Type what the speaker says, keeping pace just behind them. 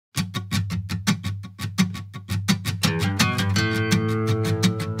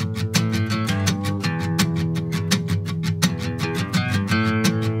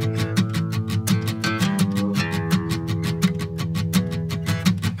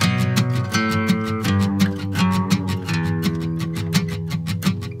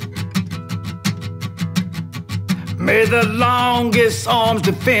May the longest arms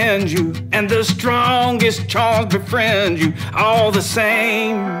defend you, and the strongest charms befriend you. All the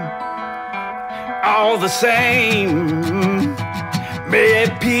same, all the same. May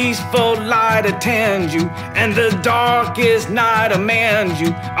a peaceful light attend you, and the darkest night amend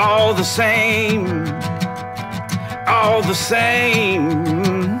you. All the same, all the same.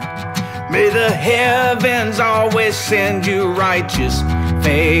 May the heavens always send you righteous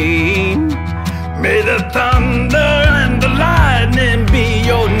fame. May the thunder and the lightning be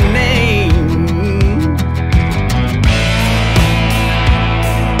your name.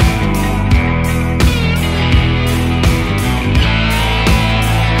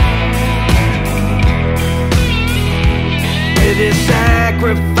 May this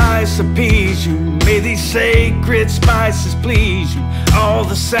sacrifice appease you. May these sacred spices please you. All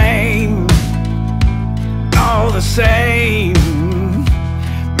the same, all the same.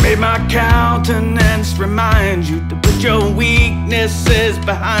 May my countenance remind you to put your weaknesses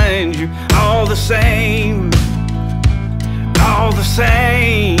behind you. All the same, all the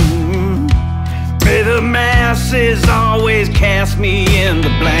same. May the masses always cast me in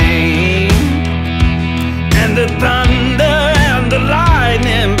the blame, and the thunder and the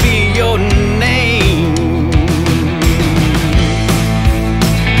lightning be your name.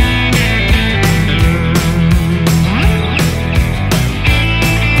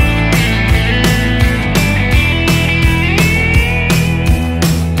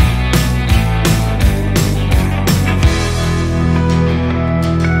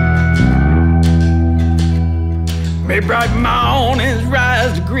 May bright mornings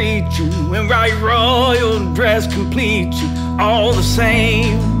rise to greet you, and right royal dress complete you. All the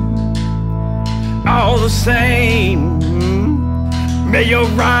same, all the same. May your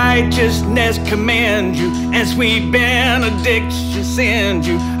righteousness commend you, and sweet benediction send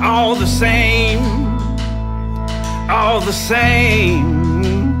you. All the same, all the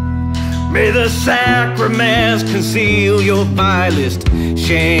same. May the sacraments conceal your vilest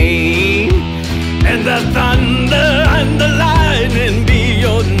shame, and the thunder and the light